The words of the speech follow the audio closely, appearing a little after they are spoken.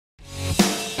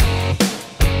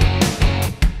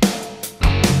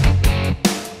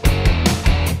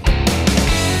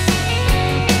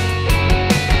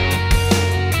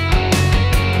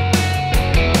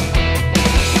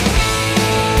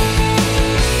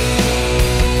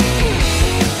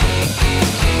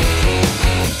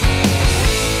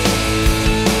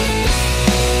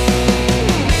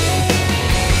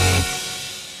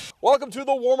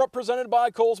warm-up presented by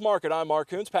Coles Market. I'm Mark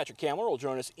Coons. Patrick Kamler will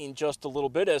join us in just a little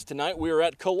bit, as tonight we are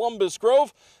at Columbus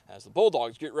Grove as the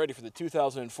Bulldogs get ready for the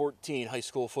 2014 high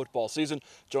school football season.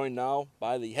 Joined now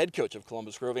by the head coach of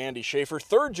Columbus Grove, Andy Schaefer.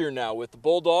 Third year now with the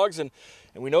Bulldogs, and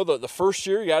we know that the first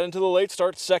year you got into the late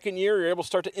start, second year you're able to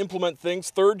start to implement things.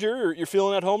 Third year, you're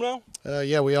feeling at home now?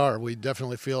 Yeah, we are. We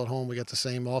definitely feel at home. We got the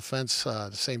same offense,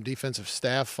 the same defensive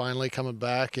staff finally coming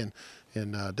back, and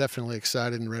definitely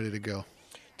excited and ready to go.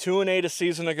 2-8 a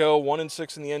season ago,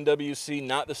 1-6 in the NWC,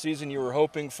 not the season you were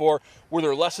hoping for. Were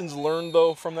there lessons learned,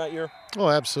 though, from that year? Oh,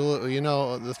 absolutely. You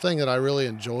know, the thing that I really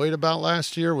enjoyed about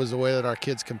last year was the way that our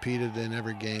kids competed in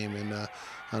every game. And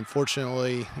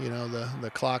unfortunately, you know,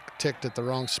 the clock ticked at the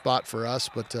wrong spot for us,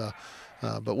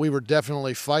 but we were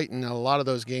definitely fighting. In a lot of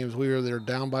those games, we were either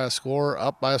down by a score,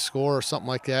 up by a score, or something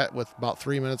like that with about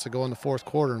 3 minutes to go in the fourth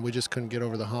quarter, and we just couldn't get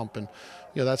over the hump. And,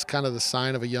 you know, that's kind of the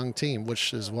sign of a young team,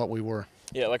 which is what we were.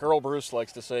 Yeah, like Earl Bruce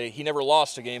likes to say, he never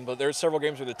lost a game, but there's several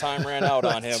games where the time ran out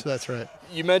on him. That's right.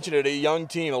 You mentioned it, a young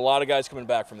team, a lot of guys coming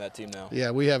back from that team now.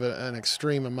 Yeah, we have an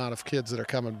extreme amount of kids that are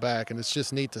coming back, and it's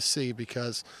just neat to see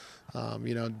because,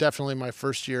 you know, definitely my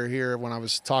first year here, when I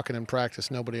was talking in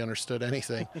practice, nobody understood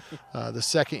anything. The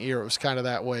second year, it was kind of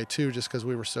that way too, just because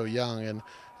we were so young.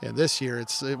 And this year,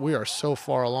 we are so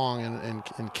far along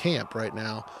in camp right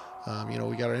now. You know,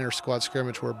 we got an inter-squad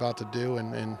scrimmage we're about to do,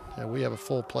 and we have a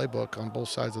full playbook on both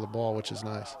sides of the ball, which is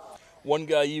nice. One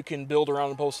guy you can build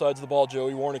around on both sides of the ball,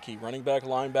 Joey Warnicki, running back,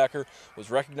 linebacker, was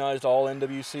recognized all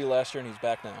NWC last year, and he's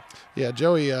back now. Yeah,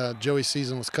 Joey's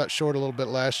season was cut short a little bit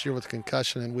last year with a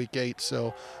concussion in week 8,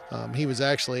 so he was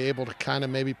actually able to kind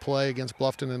of maybe play against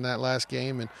Bluffton in that last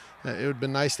game, and it would have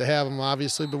been nice to have him,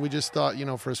 obviously, but we just thought, you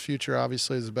know, for his future,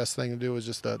 obviously, the best thing to do was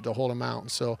just to hold him out.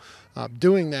 And so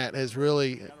doing that has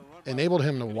really enabled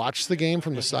him to watch the game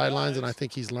from the sidelines, and I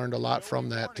think he's learned a lot from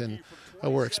that, and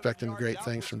we're expecting great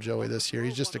things from Joey this year.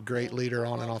 He's just a great leader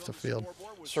on and off the field.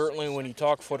 Certainly when you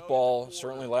talk football,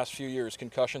 certainly the last few years,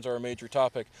 concussions are a major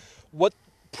topic. What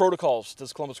protocols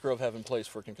does Columbus Grove have in place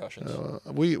for concussions?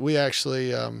 We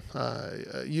actually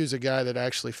use a guy that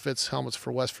actually fits helmets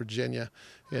for West Virginia,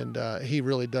 and he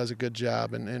really does a good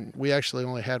job. And we actually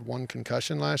only had one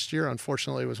concussion last year.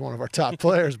 Unfortunately, it was one of our top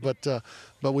players, but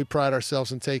we pride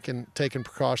ourselves in taking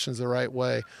precautions the right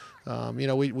way. You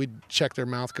know, we check their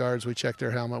mouth guards, we check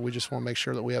their helmet. We just want to make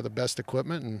sure that we have the best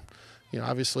equipment, and you know,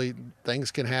 obviously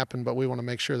things can happen, but we want to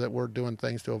make sure that we're doing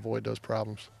things to avoid those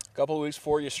problems. A couple of weeks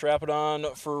before you strap it on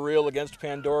for real against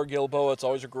Pandora Gilboa. It's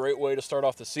always a great way to start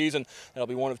off the season. That'll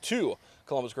be one of 2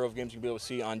 Columbus Grove games you'll be able to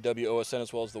see on WOSN,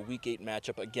 as well as the Week 8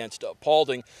 matchup against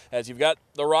Paulding, as you've got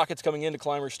the Rockets coming into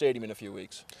Clymer Stadium in a few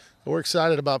weeks. We're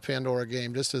excited about Pandora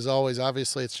game. Just as always,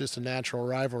 obviously, it's just a natural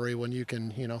rivalry when you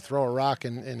can, you know, throw a rock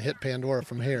and hit Pandora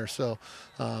from here. So,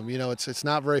 you know, it's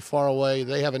not very far away.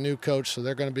 They have a new coach, so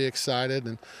they're going to be excited.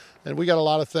 And we got a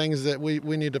lot of things that we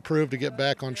need to prove to get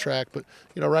back on track. But,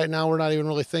 you know, right now we're not even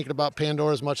really thinking about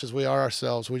Pandora as much as we are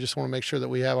ourselves. We just want to make sure that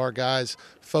we have our guys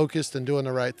focused and doing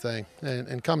the right thing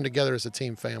and come together as a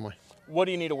team family. What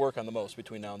do you need to work on the most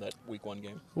between now and that Week 1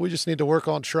 game? We just need to work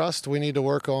on trust. We need to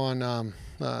work on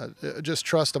just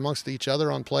trust amongst each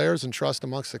other on players and trust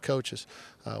amongst the coaches.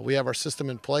 We have our system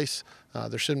in place.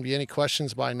 There shouldn't be any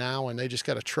questions by now, and they just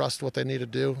got to trust what they need to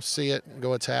do, see it,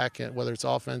 go attack it, whether it's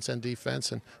offense and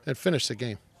defense, and finish the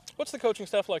game. What's the coaching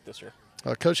staff like this year?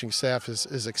 Our coaching staff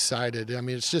is excited. I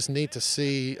mean, it's just neat to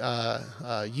see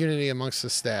unity amongst the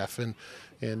staff. And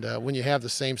when you have the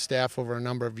same staff over a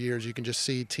number of years, you can just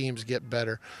see teams get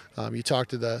better. You talk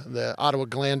to the Ottawa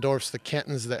Glandorfs, the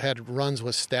Kentons that had runs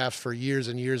with staffs for years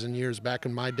and years and years. Back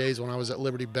in my days when I was at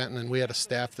Liberty Benton, and we had a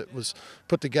staff that was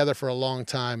put together for a long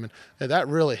time, and that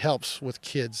really helps with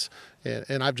kids.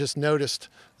 And I've just noticed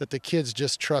that the kids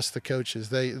just trust the coaches.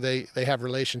 They have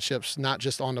relationships not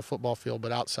just on the football field,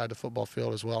 but outside the football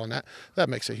field as well, and that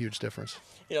makes a huge difference.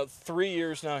 You know, 3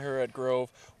 years now here at Grove.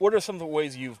 What are some of the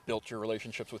ways you've built your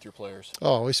relationships with your players?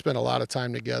 Oh, we spend a lot of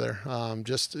time together.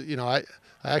 Just, you know, I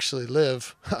actually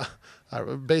live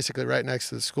basically right next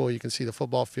to the school. You can see the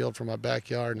football field from my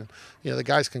backyard, and you know, the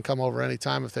guys can come over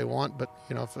anytime if they want. But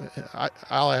you know,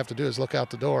 all I have to do is look out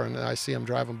the door, and I see them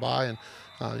driving by, and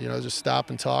you know, just stop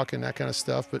and talk and that kind of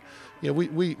stuff. But you know,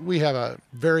 we have a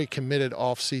very committed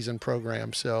off-season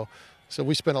program, so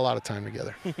we spend a lot of time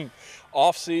together.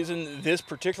 Off-season, this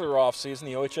particular off-season,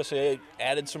 the OHSAA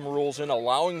added some rules in,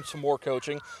 allowing some more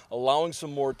coaching, allowing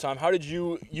some more time. How did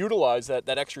you utilize that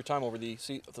extra time over the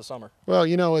summer? Well,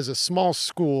 you know, as a small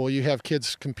school, you have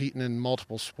kids competing in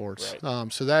multiple sports.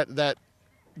 Right. So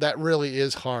that really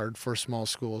is hard for small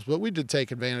schools, but we did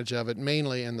take advantage of it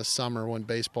mainly in the summer when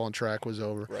baseball and track was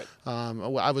over. Right.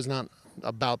 I was not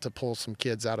about to pull some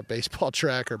kids out of baseball,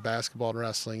 track, or basketball and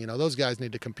wrestling. You know, those guys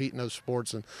need to compete in those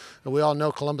sports, and we all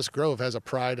know Columbus Grove has a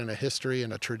pride and a history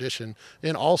and a tradition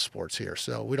in all sports here.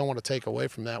 So we don't want to take away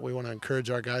from that. We want to encourage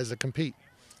our guys to compete.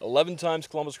 11 times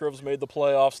Columbus Grove has made the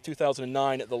playoffs,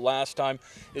 2009 the last time.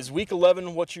 Is Week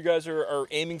 11 what you guys are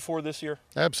aiming for this year?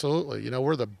 Absolutely. You know,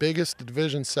 we're the biggest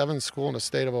Division VII school in the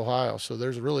state of Ohio, so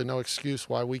there's really no excuse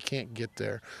why we can't get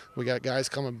there. We got guys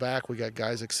coming back. We got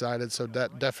guys excited, so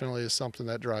that definitely is something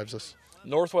that drives us.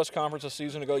 Northwest Conference a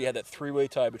season ago, you had that three-way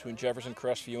tie between Jefferson,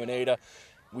 Crestview, and Ada.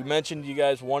 We mentioned you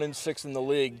guys 1-6 in the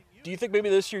league. Do you think maybe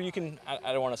this year you can,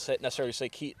 I don't want to necessarily say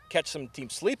catch some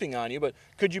teams sleeping on you, but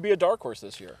could you be a dark horse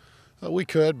this year? We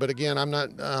could, but again, I'm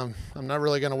not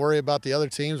really going to worry about the other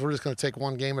teams. We're just going to take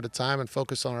one game at a time and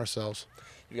focus on ourselves.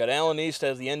 You got Allen East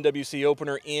as the NWC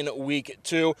opener in Week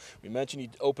 2. We mentioned you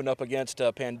opened up against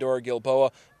Pandora Gilboa,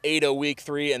 Ada Week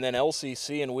 3, and then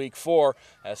LCC in Week 4.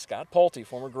 As Scott Pulte,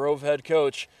 former Grove head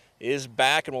coach, is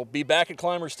back and will be back at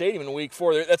Clymer Stadium in Week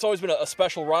 4. That's always been a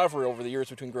special rivalry over the years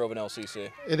between Grove and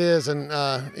LCC. It is, and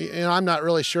you know, I'm not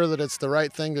really sure that it's the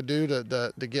right thing to do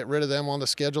to get rid of them on the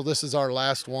schedule. This is our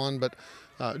last one, but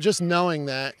just knowing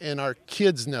that, and our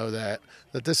kids know that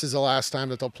this is the last time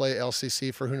that they'll play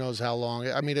LCC for who knows how long.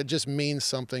 I mean, it just means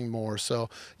something more. So,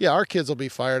 yeah, our kids will be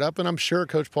fired up, and I'm sure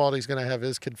Coach Paulding's going to have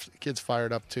his kids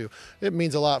fired up too. It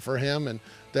means a lot for him and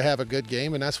to have a good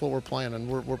game, and that's what we're planning.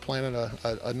 We're planning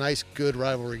a nice, good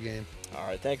rivalry game. All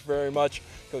right, thank you very much,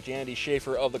 Coach Andy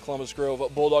Schaefer of the Columbus Grove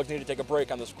Bulldogs. Need to take a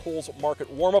break on this Coles Market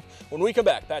warm-up. When we come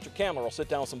back, Patrick Kamler will sit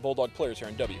down with some Bulldog players here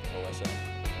in WOSN.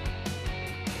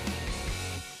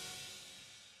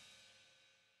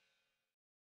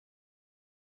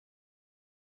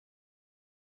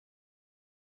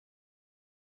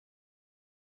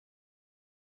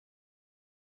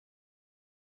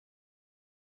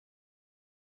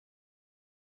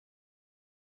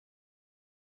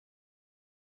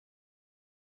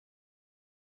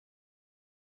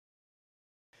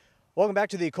 Welcome back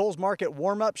to the Coles Market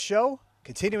warm-up show.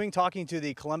 Continuing talking to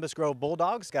the Columbus Grove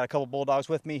Bulldogs. Got a couple Bulldogs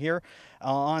with me here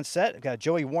on set. I've got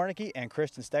Joey Warnicki and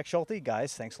Kristen Steckschulte.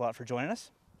 Guys, thanks a lot for joining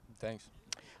us. Thanks.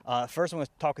 First, I'm going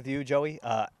to talk with you, Joey.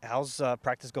 How's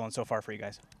practice going so far for you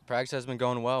guys? Practice has been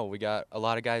going well. We got a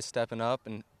lot of guys stepping up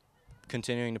and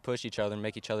continuing to push each other and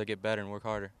make each other get better and work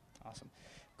harder. Awesome.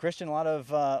 Christian, a lot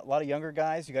of younger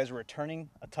guys. You guys are returning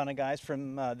a ton of guys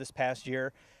from this past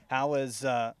year.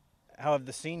 How have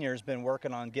the seniors been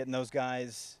working on getting those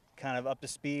guys kind of up to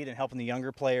speed and helping the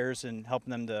younger players and helping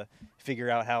them to figure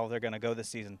out how they're going to go this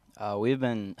season? We've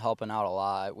been helping out a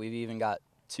lot. We've even got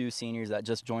 2 seniors that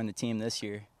just joined the team this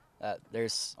year.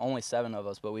 There's only 7 of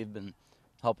us, but we've been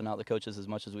helping out the coaches as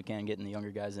much as we can, getting the younger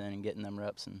guys in and getting them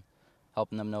reps and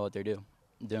helping them know what they're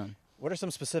doing. What are some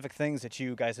specific things that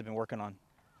you guys have been working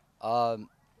on?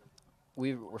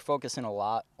 We're focusing a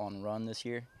lot on run this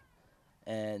year,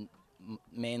 and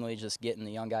mainly just getting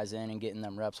the young guys in and getting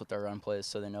them reps with their run plays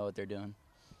so they know what they're doing.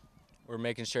 We're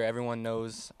making sure everyone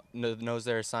knows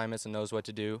their assignments and knows what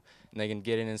to do, and they can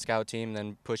get in scout team and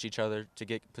then push each other to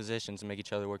get positions and make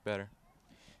each other work better.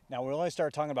 Now, we only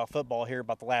started talking about football here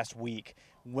about the last week.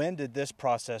 When did this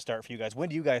process start for you guys? When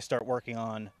do you guys start working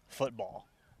on football?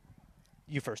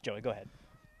 You first, Joey. Go ahead.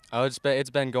 It's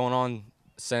been going on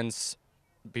since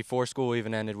before school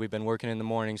even ended. We've been working in the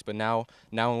mornings, but now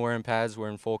when we're in pads, we're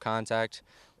in full contact.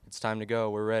 It's time to go.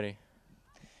 We're ready.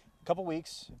 A couple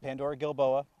weeks, Pandora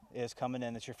Gilboa is coming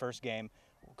in. It's your first game.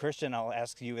 Christian, I'll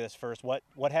ask you this first.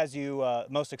 What has you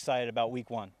most excited about Week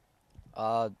 1?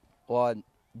 Well,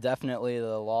 definitely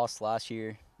the loss last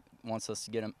year helps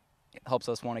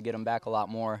us want to get them back a lot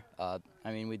more. I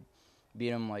mean, we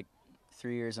beat them like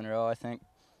 3 years in a row, I think,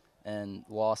 and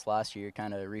lost last year,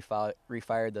 kind of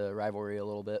refired the rivalry a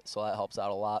little bit, so that helps out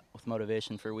a lot with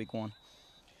motivation for Week 1.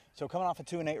 So coming off a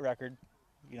 2-8 record,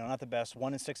 not the best,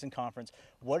 1-6 in conference,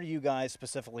 what are you guys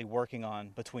specifically working on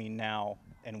between now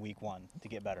and Week 1 to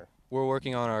get better? We're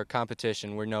working on our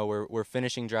competition. We're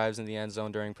finishing drives in the end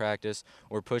zone during practice.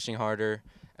 We're pushing harder,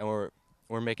 and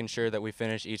we're making sure that we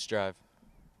finish each drive.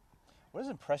 What has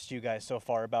impressed you guys so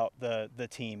far about the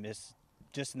team? Is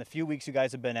just in the few weeks you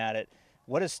guys have been at it,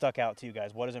 what has stuck out to you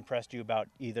guys? What has impressed you about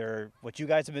either what you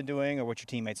guys have been doing or what your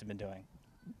teammates have been doing?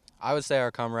 I would say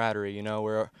our camaraderie.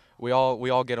 We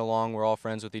all get along. We're all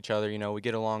friends with each other. We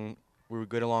get along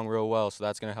real well. So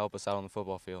that's going to help us out on the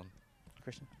football field.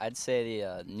 Christian, I'd say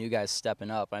the new guys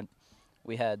stepping up.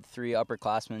 We had 3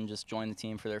 upperclassmen just join the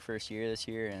team for their first year this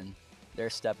year, and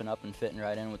they're stepping up and fitting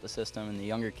right in with the system. And the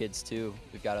younger kids too.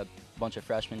 We've got a bunch of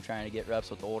freshmen trying to get reps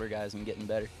with the older guys and getting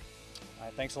better. All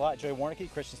right, thanks a lot, Joey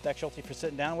Warnicki, Christian Steckschulte, for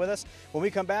sitting down with us. When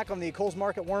we come back on the Coles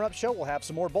Market Warm-Up Show, we'll have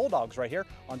some more Bulldogs right here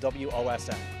on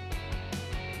WOSN.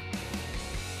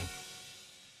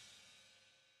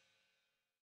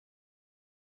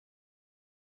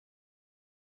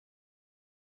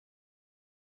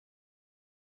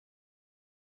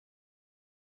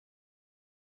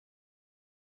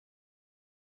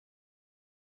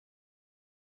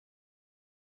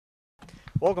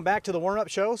 Welcome back to the Warm-Up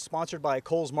Show, sponsored by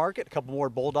Coles Market. A couple more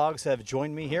Bulldogs have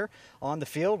joined me here on the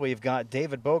field. We've got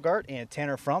David Bogart and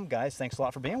Tanner Frum. Guys, thanks a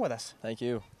lot for being with us. Thank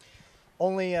you.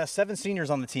 Only 7 seniors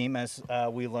on the team, as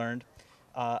we learned.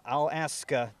 I'll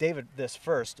ask David this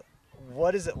first.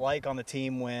 What is it like on the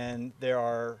team when there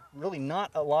are really not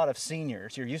a lot of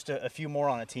seniors? You're used to a few more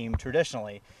on a team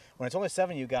traditionally. When it's only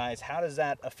 7 of you guys, how does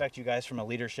that affect you guys from a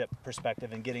leadership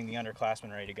perspective and getting the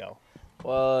underclassmen ready to go?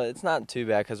 Well, it's not too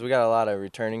bad because we got a lot of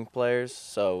returning players,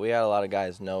 so we got a lot of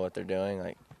guys know what they're doing.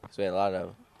 So we had a lot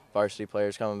of varsity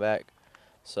players coming back.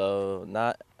 So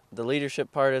the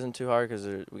leadership part isn't too hard because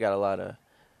we got a lot of,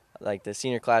 the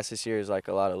senior class this year is a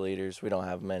lot of leaders. We don't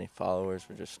have many followers.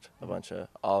 We're just a bunch of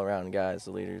all-around guys,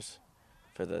 the leaders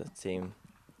for the team.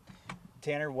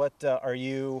 Tanner, what are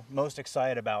you most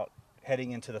excited about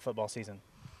heading into the football season?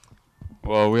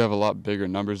 Well, we have a lot bigger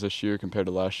numbers this year compared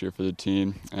to last year for the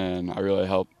team, and I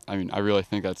really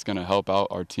think that's going to help out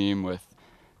our team with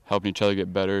helping each other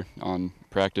get better on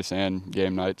practice and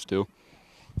game nights too.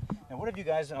 And what have you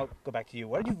guys, and I'll go back to you,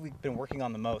 what have you been working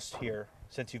on the most here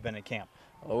since you've been in camp?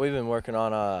 Well, we've been working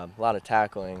on a lot of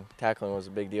tackling. Tackling was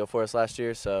a big deal for us last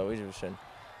year, so we've just been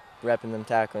repping them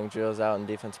tackling drills out in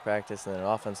defensive practice, and then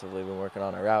offensively we've been working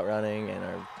on our route running and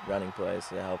our running plays,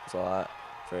 so that helps a lot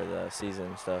for the season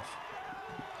and stuff.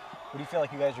 What do you feel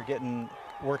like you guys are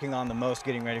working on the most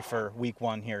getting ready for week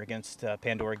 1 here against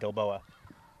Pandora Gilboa?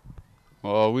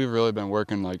 Well, we've really been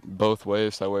working both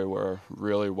ways. That way we're a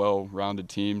really well-rounded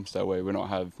team. So that way we don't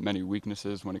have many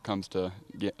weaknesses when it comes to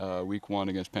week 1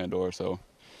 against Pandora. So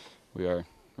we are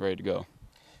ready to go.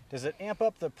 Does it amp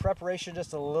up the preparation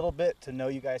just a little bit to know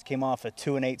you guys came off a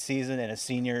 2-8 season, and as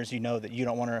seniors, you know that you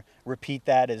don't want to repeat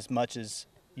that as much as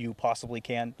you possibly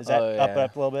can? Does that up it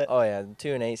up a little bit? Oh yeah, the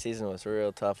 2-8 season was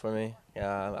real tough for me.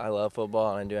 Yeah, I love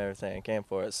football and I do everything I can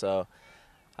for it. So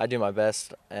I do my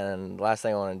best, and the last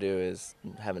thing I want to do is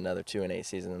have another 2-8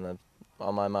 season. And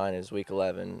on my mind is week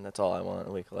 11. That's all I want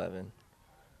in week 11.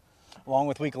 Along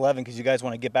with week 11, because you guys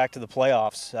want to get back to the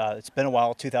playoffs. It's been a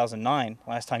while, 2009,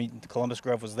 last time Columbus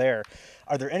Grove was there.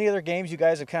 Are there any other games you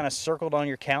guys have kind of circled on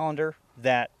your calendar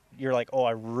that you're like, oh,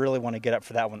 I really want to get up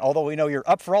for that one? Although we know you're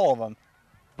up for all of them.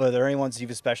 But are there any ones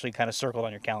you've especially kind of circled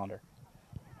on your calendar?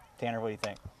 Tanner, what do you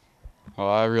think? Well,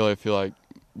 I really feel like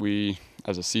we,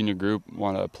 as a senior group,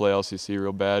 want to play LCC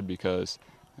real bad because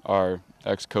our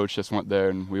ex-coach just went there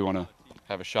and we want to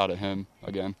have a shot at him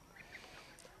again.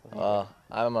 Well,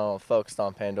 I'm focused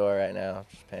on Pandora right now.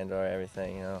 Just Pandora,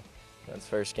 everything, you know. That's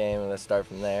first game, and let's start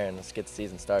from there, and let's get the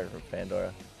season started for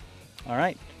Pandora. All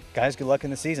right. Guys, good luck in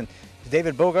the season.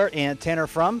 David Bogart and Tanner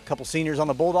Frum, a couple seniors on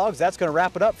the Bulldogs. That's going to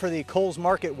wrap it up for the Coles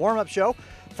Market Warm-Up Show.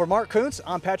 For Mark Kuntz,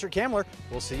 I'm Patrick Kamler.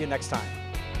 We'll see you next time.